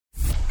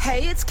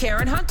Hey, it's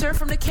Karen Hunter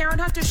from The Karen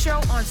Hunter Show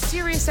on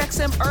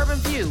SiriusXM Urban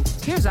View.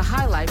 Here's a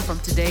highlight from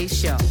today's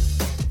show.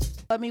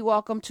 Let me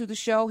welcome to the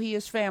show. He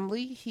is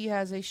family. He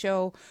has a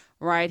show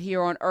right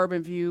here on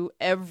Urban View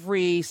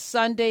every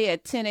Sunday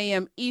at 10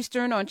 a.m.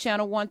 Eastern on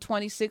Channel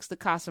 126, The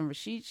Qasim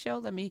Rashid Show.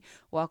 Let me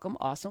welcome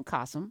awesome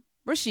Qasim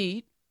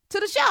Rashid to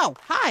the show.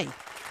 Hi.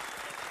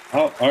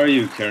 How are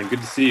you, Karen?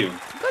 Good to see you.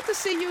 Good to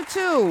see you,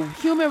 too.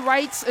 Human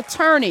rights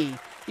attorney.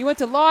 You went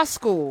to law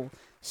school.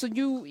 So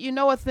you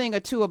know a thing or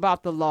two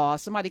about the law.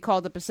 Somebody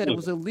called up and said it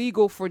was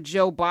illegal for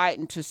Joe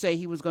Biden to say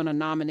he was going to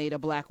nominate a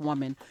black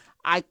woman.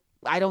 I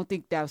don't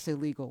think that's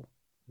illegal.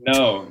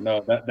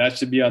 No, that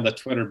should be on the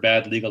Twitter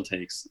bad legal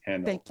takes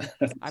handle. Thank you.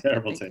 That's a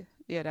terrible take.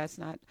 Yeah, that's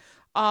not.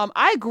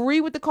 I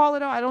agree with the caller,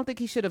 though. I don't think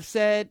he should have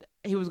said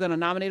he was going to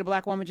nominate a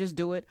black woman. Just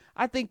do it.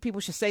 I think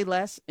people should say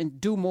less and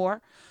do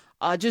more.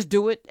 Just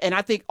do it. And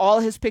I think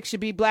all his picks should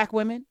be black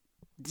women.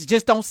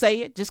 Just don't say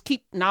it. Just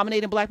keep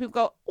nominating black people.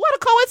 Go, what a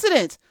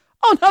coincidence.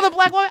 Oh, another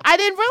black woman. I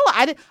didn't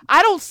realize.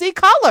 I don't see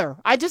color.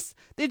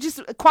 They're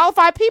just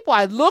qualified people.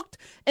 I looked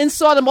and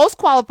saw the most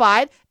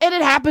qualified, and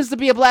it happens to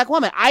be a black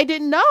woman. I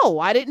didn't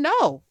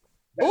know.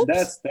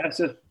 Oops. That's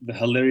just the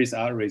hilarious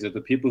outrage that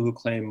the people who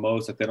claim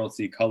most that they don't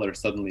see color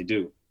suddenly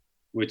do,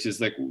 which is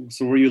like,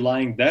 so were you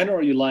lying then or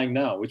are you lying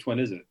now? Which one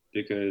is it?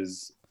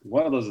 Because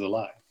one of those is a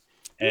lie.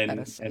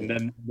 And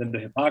then the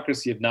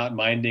hypocrisy of not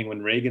minding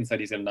when Reagan said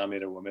he's going to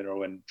nominate a woman or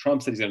when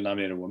Trump said he's going to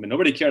nominate a woman.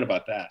 Nobody cared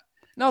about that.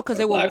 No, because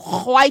they were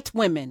white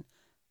women.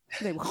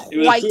 They were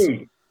white.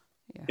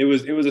 It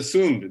was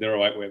assumed they were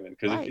white women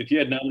because if you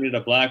had nominated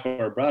a black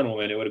or a brown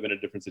woman, it would have been a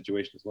different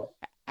situation as well.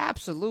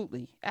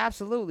 Absolutely.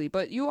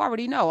 But you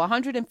already know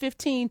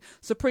 115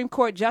 Supreme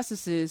Court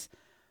justices,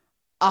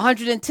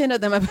 110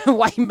 of them have been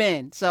white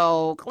men.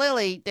 So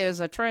clearly there's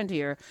a trend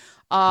here.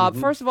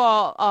 First of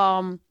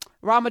all,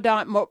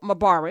 Ramadan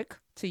Mubarak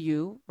to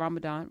you.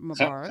 Ramadan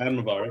Mubarak.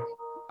 Khair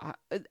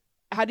Mubarak.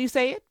 How do you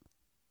say it?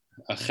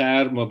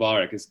 Khair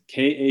Mubarak is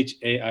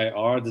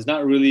Khair. There's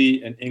not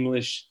really an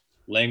English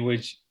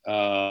language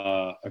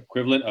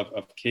equivalent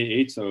of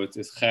KH, so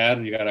it's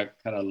Khair. You gotta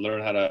kind of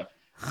learn how to.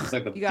 It's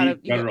like the Khair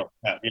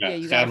Mubarak.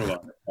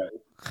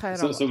 Right?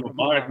 So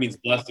Mubarak means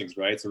blessings,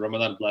 right? So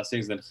Ramadan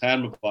blessings. Then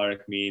Khair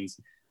Mubarak means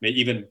may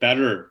even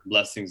better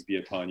blessings be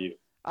upon you.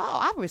 Oh,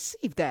 I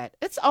received that.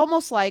 It's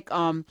almost like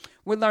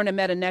we're learning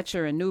Meta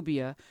Necher in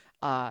Nubia.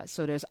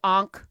 So there's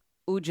Ankh,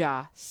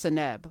 Uja,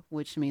 Seneb,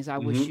 which means I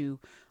wish you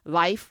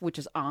life, which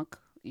is Ankh.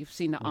 You've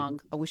seen the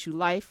Ankh. I wish you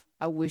life.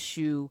 I wish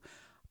you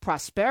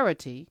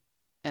prosperity,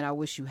 and I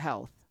wish you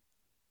health.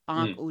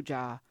 Ankh,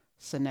 Uja,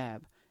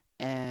 Seneb.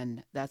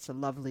 And that's a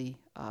lovely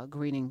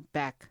greeting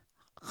back.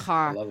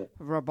 Khair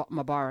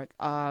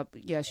Mubarak.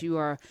 Yes, you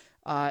are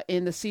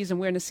in the season.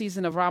 We're in the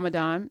season of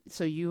Ramadan,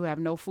 so you have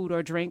no food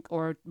or drink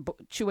or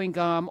chewing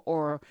gum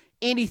or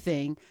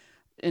anything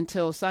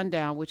until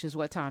sundown, which is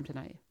what time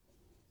tonight?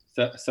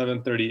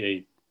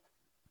 7:38,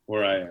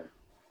 where I am.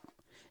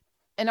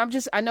 And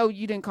I know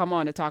you didn't come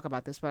on to talk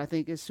about this, but I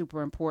think it's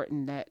super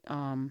important that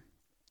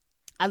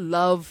I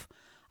love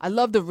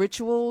the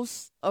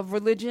rituals of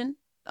religion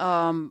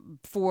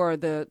for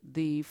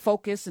the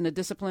focus and the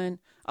discipline.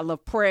 I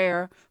love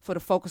prayer for the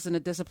focus and the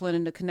discipline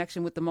and the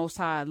connection with the Most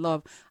High. I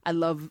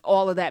love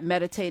all of that,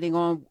 meditating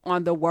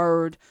on the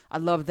Word. I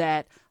love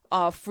that.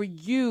 For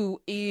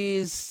you,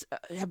 is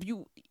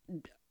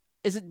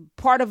it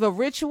part of a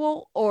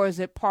ritual or is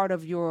it part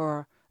of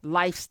your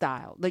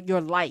lifestyle, like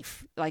your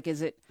life? Like,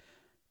 is it?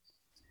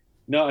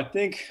 No, I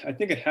think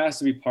it has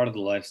to be part of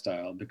the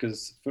lifestyle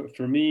because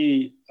for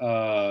me,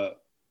 the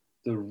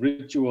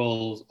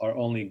rituals are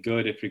only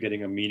good if you're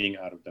getting a meaning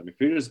out of them. If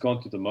you're just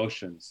going through the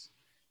motions,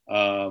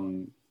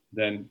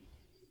 then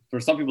for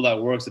some people that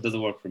works, it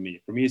doesn't work for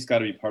me. For me, it's got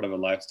to be part of a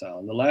lifestyle.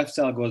 And the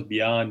lifestyle goes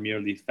beyond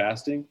merely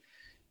fasting.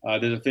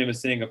 There's a famous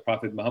saying of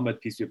Prophet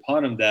Muhammad, peace be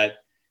upon him,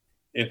 that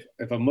if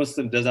a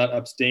Muslim does not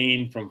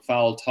abstain from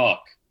foul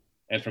talk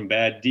and from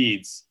bad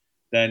deeds,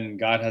 then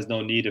God has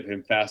no need of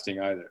him fasting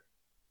either.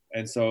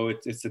 And so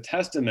it's a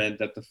testament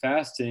that the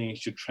fasting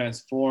should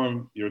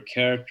transform your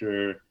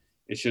character.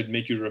 It should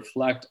make you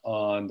reflect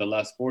on the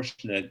less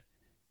fortunate,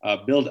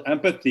 build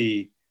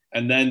empathy,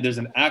 and then there's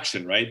an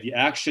action, right? The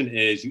action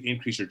is you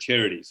increase your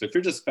charity. So if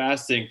you're just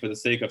fasting for the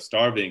sake of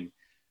starving,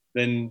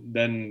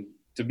 then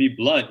to be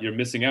blunt, you're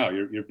missing out.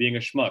 You're being a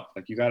schmuck.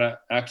 Like you gotta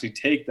actually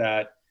take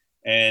that,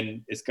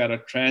 and it's gotta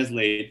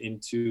translate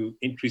into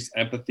increased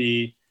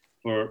empathy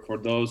for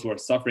those who are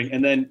suffering,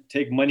 and then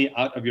take money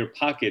out of your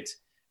pocket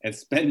and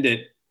spend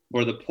it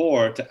for the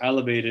poor to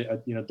elevate it,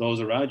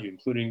 those around you,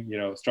 including,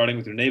 starting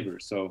with your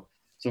neighbors. So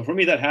for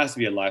me, that has to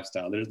be a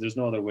lifestyle. There's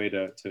no other way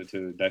to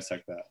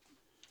dissect that.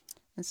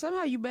 And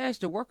somehow you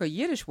managed to work a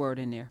Yiddish word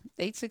in there.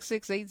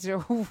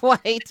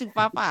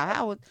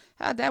 866-801-8255.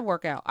 How'd that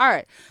work out? All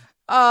right.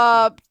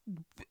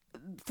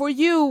 For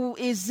you,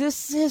 is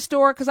this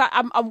historic? Because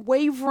I'm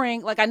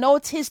wavering. Like, I know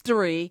it's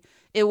history.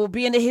 It will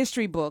be in the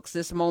history books,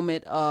 this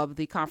moment of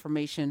the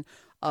confirmation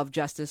of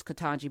Justice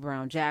Ketanji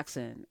Brown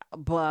Jackson.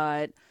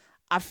 But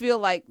I feel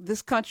like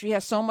this country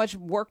has so much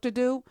work to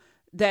do.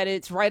 that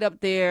it's right up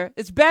there.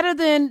 It's better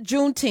than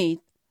Juneteenth.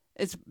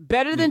 It's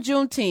better than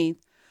Juneteenth,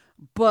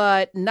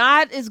 but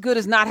not as good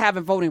as not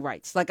having voting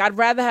rights. Like, I'd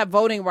rather have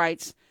voting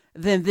rights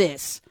than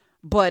this,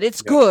 but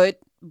it's good,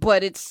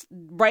 but it's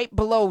right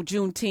below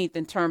Juneteenth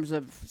in terms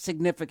of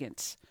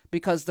significance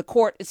because the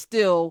court is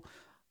still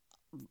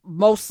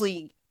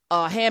mostly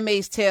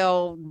Handmaid's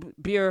Tale,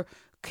 Beer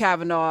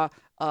Kavanaugh,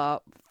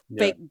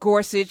 fake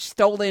Gorsuch,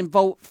 stolen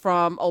vote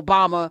from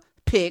Obama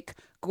pick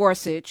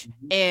Gorsuch,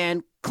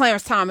 and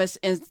Clarence Thomas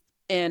and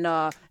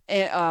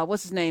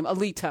what's his name,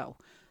 Alito.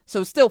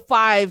 So it's still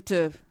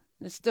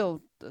it's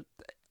still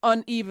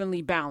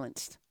unevenly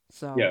balanced.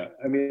 So yeah,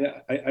 I mean,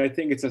 I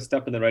think it's a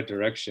step in the right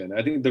direction.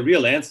 I think the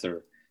real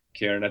answer,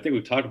 Karen, I think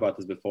we've talked about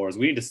this before, is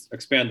we need to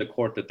expand the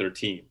court to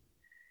 13.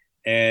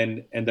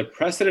 And the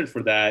precedent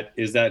for that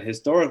is that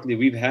historically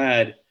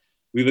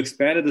we've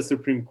expanded the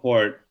Supreme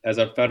Court as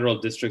our federal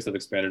districts have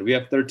expanded. We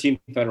have 13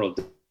 federal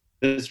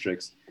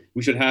districts.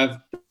 We should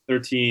have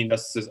 13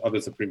 justices of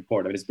the Supreme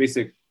Court. I mean, it's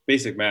basic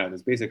math,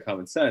 it's basic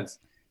common sense.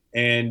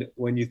 And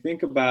when you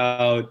think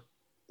about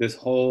this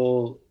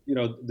whole,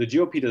 the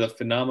GOP does a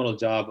phenomenal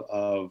job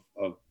of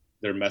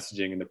their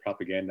messaging and their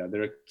propaganda.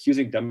 They're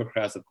accusing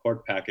Democrats of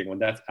court packing when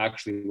that's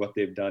actually what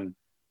they've done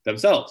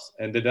themselves,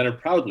 and they've done it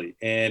proudly.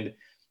 And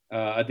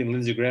I think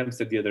Lindsey Graham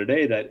said the other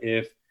day that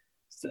if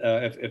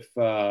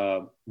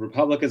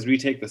Republicans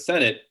retake the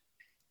Senate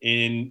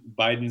in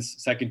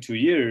Biden's second 2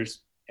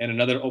 years and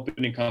another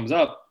opening comes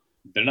up,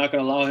 they're not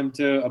going to allow him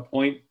to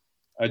appoint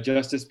a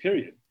justice,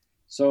 period.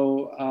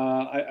 So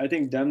I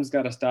think Dems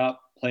got to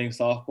stop playing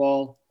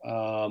softball.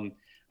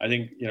 I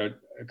think,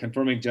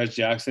 confirming Justice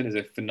Jackson is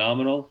a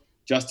phenomenal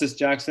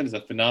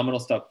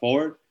step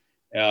forward,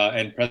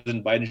 and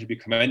President Biden should be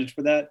commended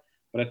for that.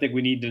 But I think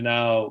we need to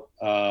now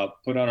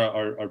put on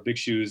our big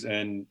shoes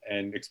and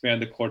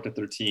expand the court to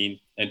 13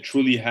 and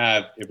truly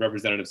have a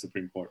representative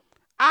Supreme Court.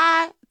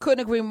 I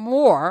couldn't agree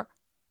more,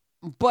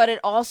 but it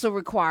also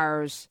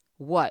requires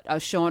what?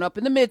 Us showing up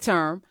in the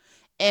midterm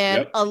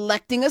and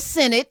electing a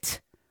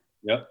Senate.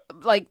 Yep.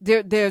 Like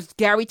there's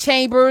Gary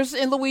Chambers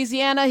in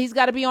Louisiana. He's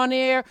got to be on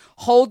there.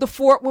 Hold the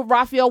fort with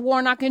Raphael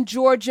Warnock in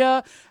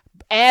Georgia.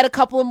 Add a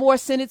couple of more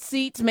Senate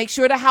seats. Make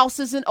sure the House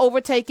isn't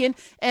overtaken.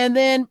 And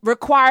then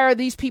require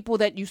these people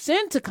that you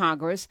send to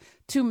Congress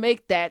to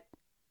make that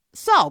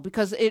so.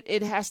 Because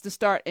it has to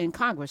start in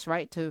Congress,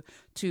 right?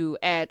 To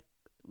add.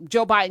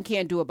 Joe Biden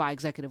can't do it by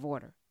executive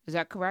order. Is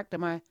that correct?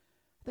 I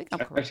think I'm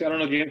correct. Actually, I don't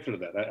know the answer to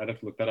that. I'd have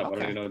to look that up. Okay. I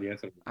don't even know the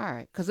answer. All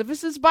right. Because if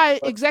this is by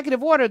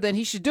executive order, then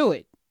he should do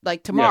it.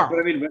 Like tomorrow.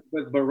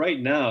 Yeah, but right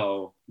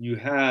now you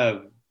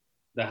have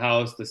the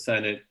House, the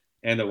Senate,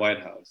 and the White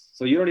House,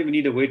 so you don't even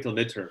need to wait till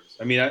midterms.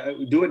 I mean, I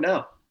do it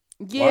now.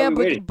 Yeah,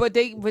 but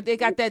they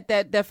got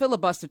that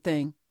filibuster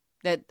thing.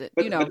 But that's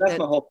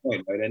my whole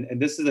point, right?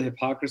 And this is the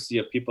hypocrisy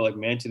of people like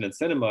Manchin and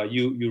Sinema.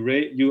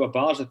 You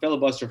abolish the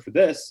filibuster for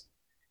this,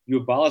 you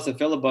abolish the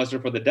filibuster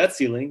for the debt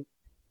ceiling,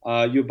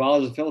 you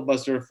abolish the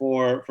filibuster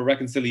for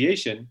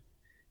reconciliation.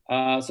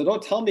 So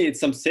don't tell me it's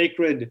some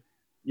sacred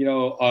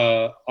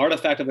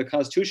artifact of the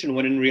Constitution,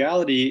 when in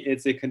reality,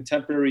 it's a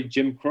contemporary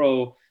Jim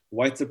Crow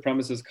white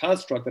supremacist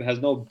construct that has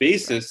no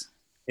basis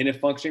in a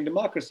functioning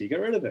democracy. Get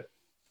rid of it.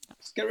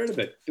 Just get rid of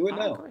it. Do it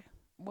now. Agree.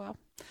 Well,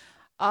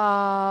 what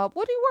are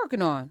you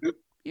working on?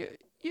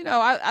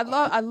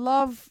 I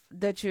love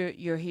that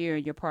you're here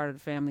and you're part of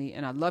the family,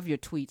 and I love your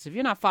tweets. If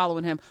you're not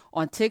following him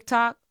on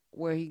TikTok,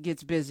 where he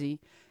gets busy,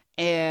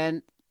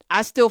 and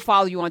I still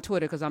follow you on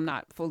Twitter because I'm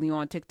not fully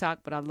on TikTok,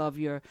 but I love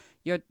you're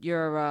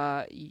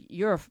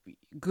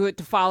good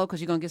to follow because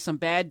you're gonna get some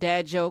bad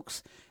dad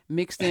jokes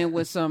mixed in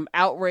with some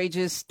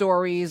outrageous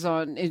stories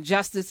on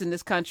injustice in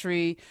this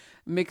country,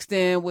 mixed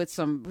in with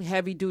some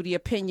heavy duty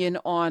opinion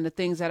on the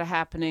things that are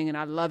happening, and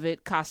I love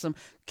it. Qasim,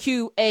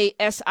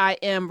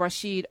 Qasim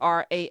Rashid,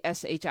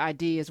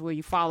 Rashid is where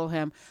you follow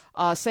him.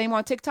 Same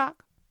on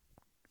TikTok.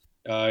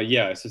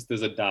 Yeah, it's just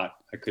there's a dot.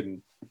 I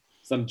couldn't.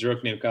 Some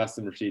jerk named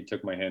Qasim Rashid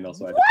took my handle,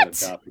 so I had to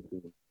put a dot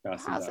between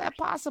Qasim.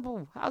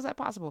 How's that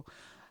possible?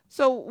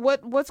 So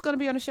what's going to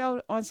be on the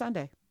show on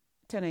Sunday,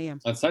 10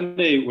 a.m.? On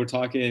Sunday, we're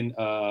talking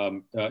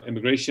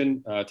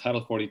immigration,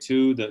 Title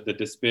 42, the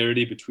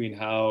disparity between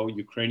how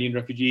Ukrainian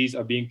refugees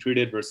are being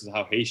treated versus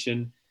how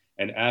Haitian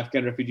and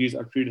Afghan refugees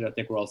are treated. I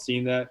think we're all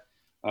seeing that.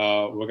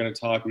 We're going to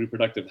talk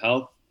reproductive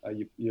health.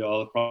 You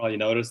all probably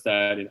noticed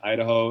that in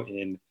Idaho,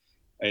 in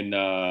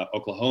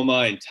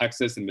Oklahoma, in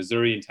Texas, in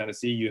Missouri, in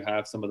Tennessee, you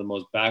have some of the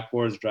most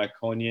backwards,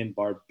 draconian,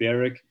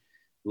 barbaric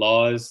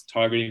laws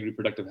targeting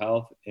reproductive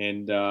health.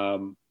 And,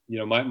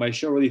 my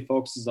show really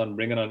focuses on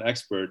bringing on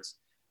experts.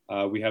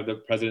 We have the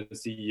president and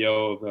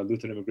CEO of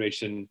Lutheran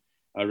Immigration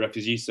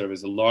Refugee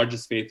Service, the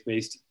largest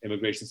faith-based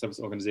immigration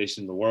service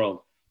organization in the world.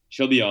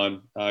 She'll be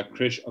on,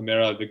 Krish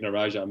Omera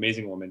Vignaraja,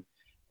 amazing woman.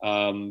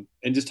 And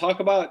just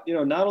talk about,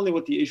 not only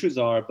what the issues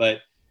are,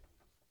 but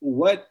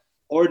what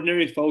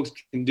ordinary folks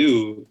can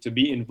do to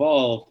be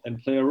involved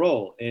and play a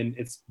role. And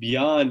it's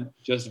beyond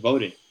just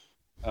voting.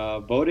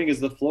 Voting is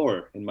the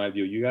floor, in my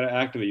view. You got to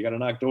activate, you got to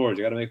knock doors,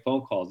 you got to make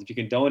phone calls. If you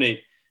can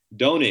donate.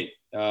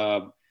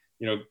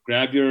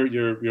 grab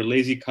your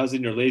lazy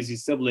cousin, your lazy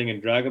sibling,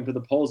 and drag them to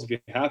the polls if you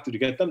have to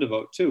get them to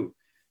vote too.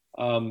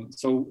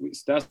 So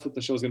that's what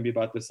the show is going to be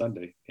about this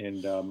Sunday,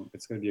 and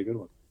it's going to be a good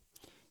one.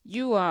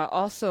 You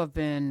also have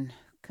been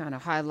kind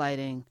of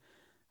highlighting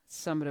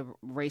some of the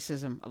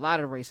racism, a lot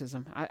of the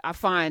racism. I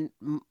find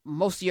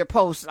most of your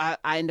posts I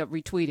end up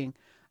retweeting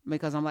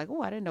because I'm like,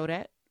 oh, I didn't know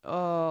that.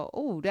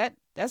 Oh,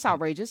 that's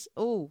outrageous.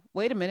 Oh,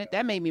 wait a minute,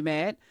 that made me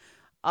mad.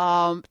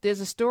 There's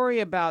a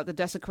story about the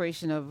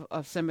desecration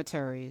of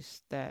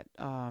cemeteries that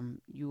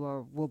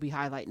will be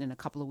highlighting in a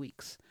couple of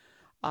weeks.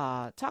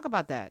 Talk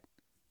about that.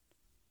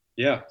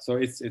 Yeah, so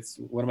it's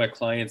one of my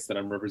clients that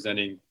I'm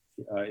representing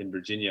in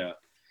Virginia.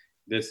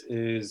 This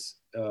is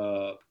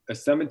a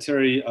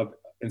cemetery of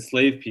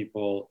enslaved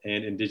people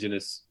and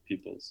indigenous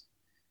peoples.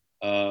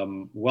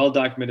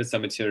 Well-documented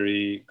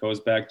cemetery, goes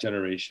back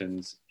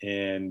generations,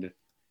 and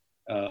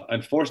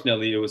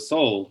unfortunately, it was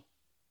sold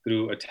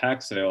through a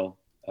tax sale.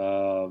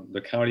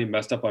 The county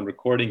messed up on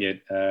recording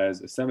it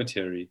as a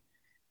cemetery,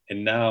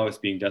 and now it's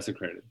being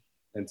desecrated.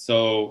 And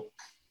so,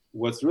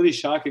 what's really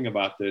shocking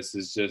about this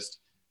is just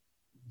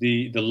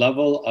the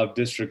level of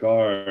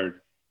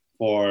disregard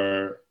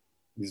for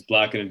these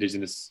Black and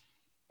indigenous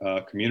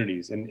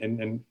communities,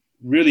 and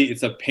really,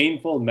 it's a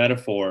painful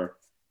metaphor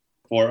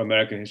for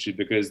American history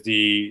because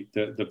the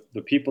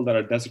people that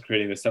are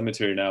desecrating the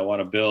cemetery now want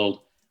to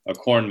build a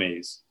corn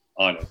maze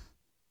on it,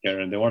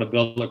 Karen. They want to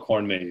build a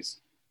corn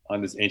maze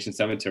on this ancient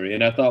cemetery,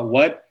 and I thought,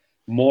 what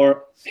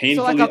more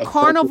painfully so like a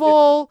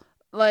carnival,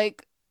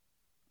 like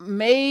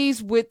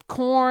maze with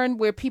corn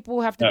where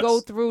people have to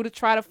go through to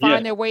try to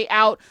find their way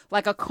out,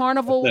 like a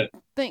carnival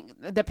thing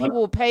that people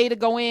will pay to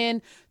go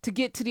in to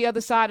get to the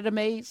other side of the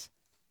maze.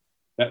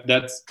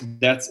 That's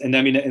and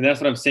I mean, and that's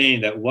what I'm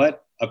saying, that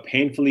what a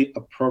painfully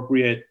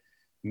appropriate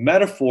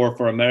metaphor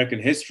for American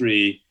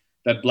history,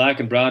 that Black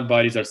and brown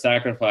bodies are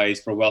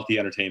sacrificed for wealthy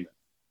entertainment.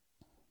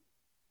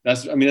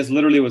 That's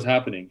literally what's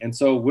happening. And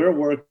so we're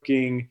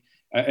working,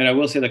 and I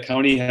will say the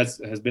county has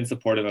been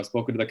supportive. I've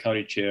spoken to the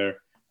county chair,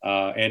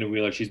 Anna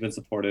Wheeler. She's been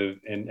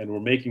supportive, and we're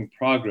making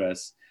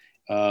progress.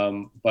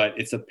 But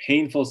it's a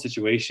painful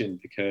situation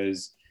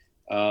because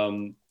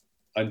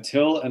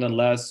until and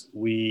unless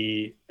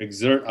we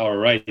exert our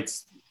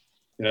rights,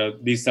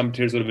 these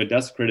cemeteries would have been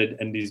desecrated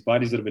and these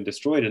bodies would have been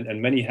destroyed,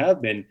 and many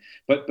have been.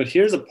 But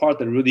here's a part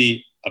that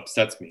really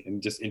upsets me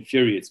and just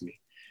infuriates me,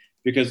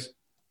 because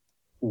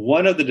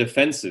one of the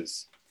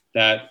defenses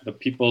that the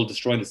people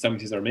destroying the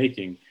cemeteries are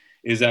making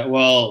is that,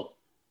 well,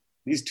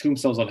 these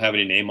tombstones don't have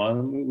any name on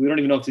them. We don't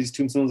even know if these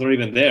tombstones are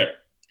even there.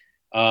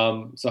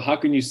 So how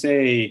can you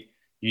say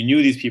you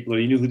knew these people or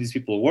you knew who these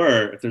people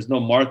were if there's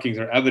no markings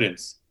or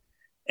evidence?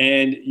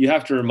 And you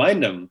have to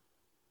remind them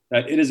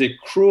that it is a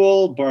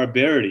cruel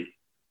barbarity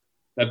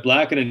that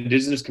Black and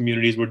indigenous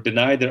communities were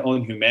denied their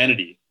own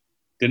humanity,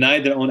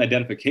 denied their own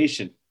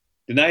identification,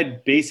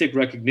 denied basic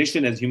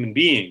recognition as human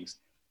beings,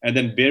 and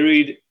then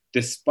buried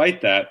despite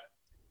that.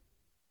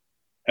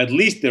 At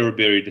least they were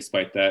buried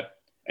despite that.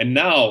 And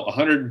now,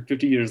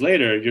 150 years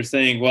later, you're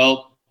saying,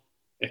 well,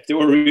 if they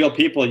were real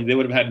people, they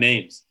would have had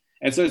names.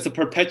 And so it's a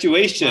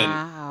perpetuation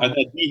of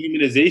that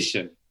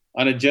dehumanization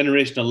on a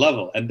generational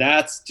level. And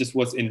that's just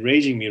what's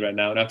enraging me right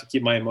now. And I have to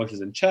keep my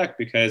emotions in check,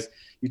 because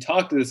you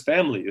talk to this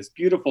family, this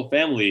beautiful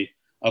family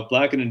of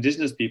Black and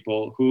indigenous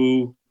people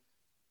who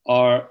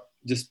are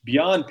just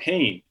beyond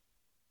pain.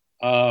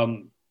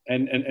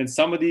 And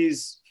some of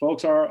these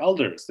folks are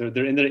elders.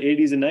 They're in their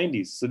 80s and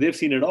 90s. So they've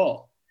seen it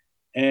all.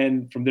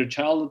 And from their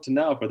childhood to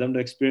now, for them to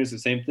experience the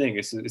same thing,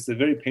 it's a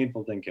very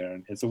painful thing,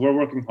 Karen. And so we're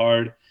working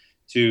hard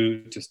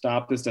to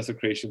stop this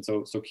desecration.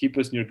 So keep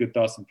us in your good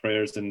thoughts and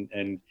prayers.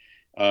 And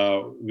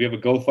we have a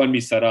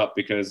GoFundMe set up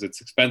because it's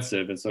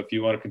expensive. And so if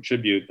you want to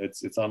contribute,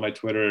 it's on my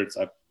Twitter.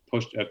 I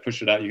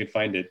pushed it out. You can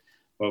find it.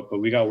 But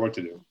we got work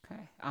to do.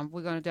 Okay.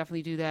 We're going to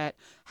definitely do that.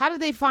 How did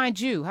they find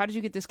you? How did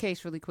you get this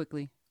case really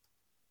quickly?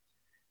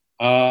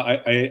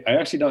 I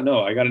actually don't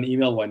know. I got an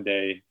email one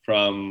day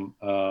from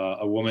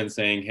a woman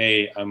saying,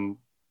 hey, I'm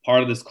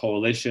part of this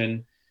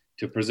coalition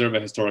to preserve a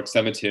historic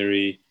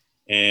cemetery,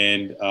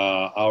 and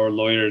our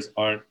lawyers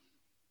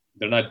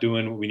they're not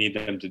doing what we need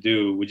them to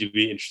do. Would you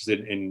be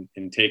interested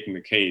in taking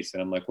the case?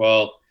 And I'm like,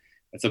 well,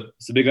 it's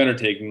a big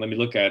undertaking. Let me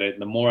look at it.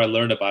 And the more I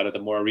learned about it, the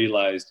more I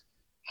realized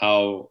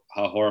how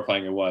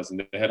horrifying it was.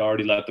 And they had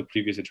already let the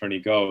previous attorney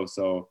go.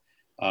 So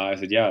I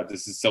said, yeah,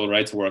 this is civil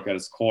rights work at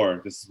its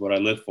core. This is what I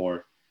live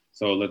for.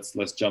 So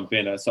let's jump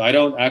in. So I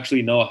don't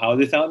actually know how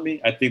they found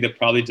me. I think they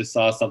probably just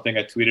saw something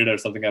I tweeted or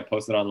something I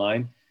posted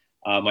online.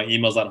 My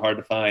email's not hard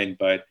to find,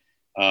 but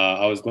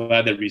I was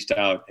glad they reached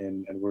out,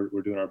 and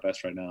we're doing our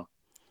best right now.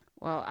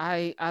 Well,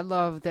 I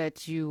love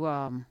that you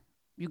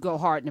go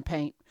hard in the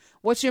paint.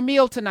 What's your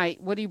meal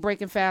tonight? What are you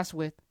breaking fast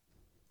with?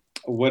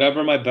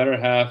 Whatever my better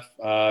half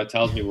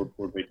tells me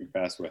we're breaking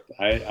fast with.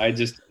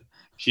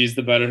 She's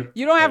the better.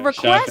 You don't have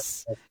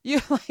requests?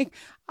 You're like,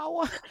 I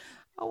want.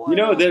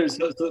 There's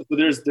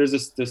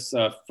this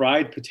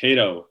fried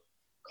potato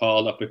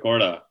called a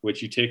picorda,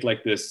 which you take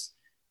like this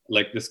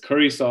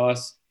curry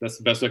sauce. That's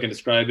the best way I can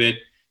describe it.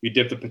 You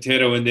dip the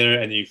potato in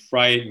there and you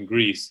fry it in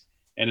grease.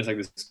 and it's like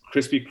this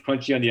crispy,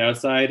 crunchy on the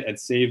outside and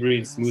savory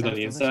and smooth on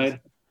the inside.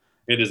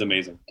 It is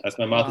amazing. That's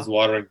my mouth is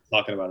watering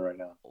talking about it right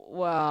now.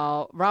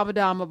 Well,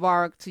 Ramadan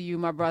Mubarak to you,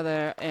 my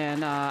brother,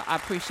 and I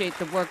appreciate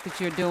the work that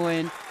you're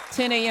doing.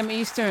 10 a.m.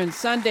 Eastern,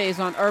 Sundays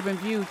on Urban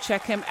View.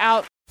 Check him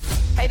out.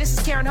 Hey, this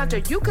is Karen Hunter.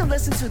 You can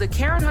listen to The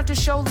Karen Hunter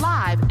Show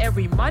live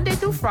every Monday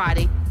through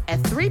Friday at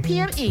 3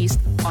 p.m. East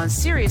on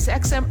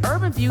SiriusXM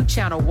Urban View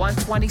Channel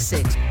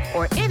 126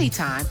 or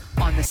anytime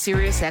on the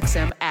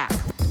SiriusXM app.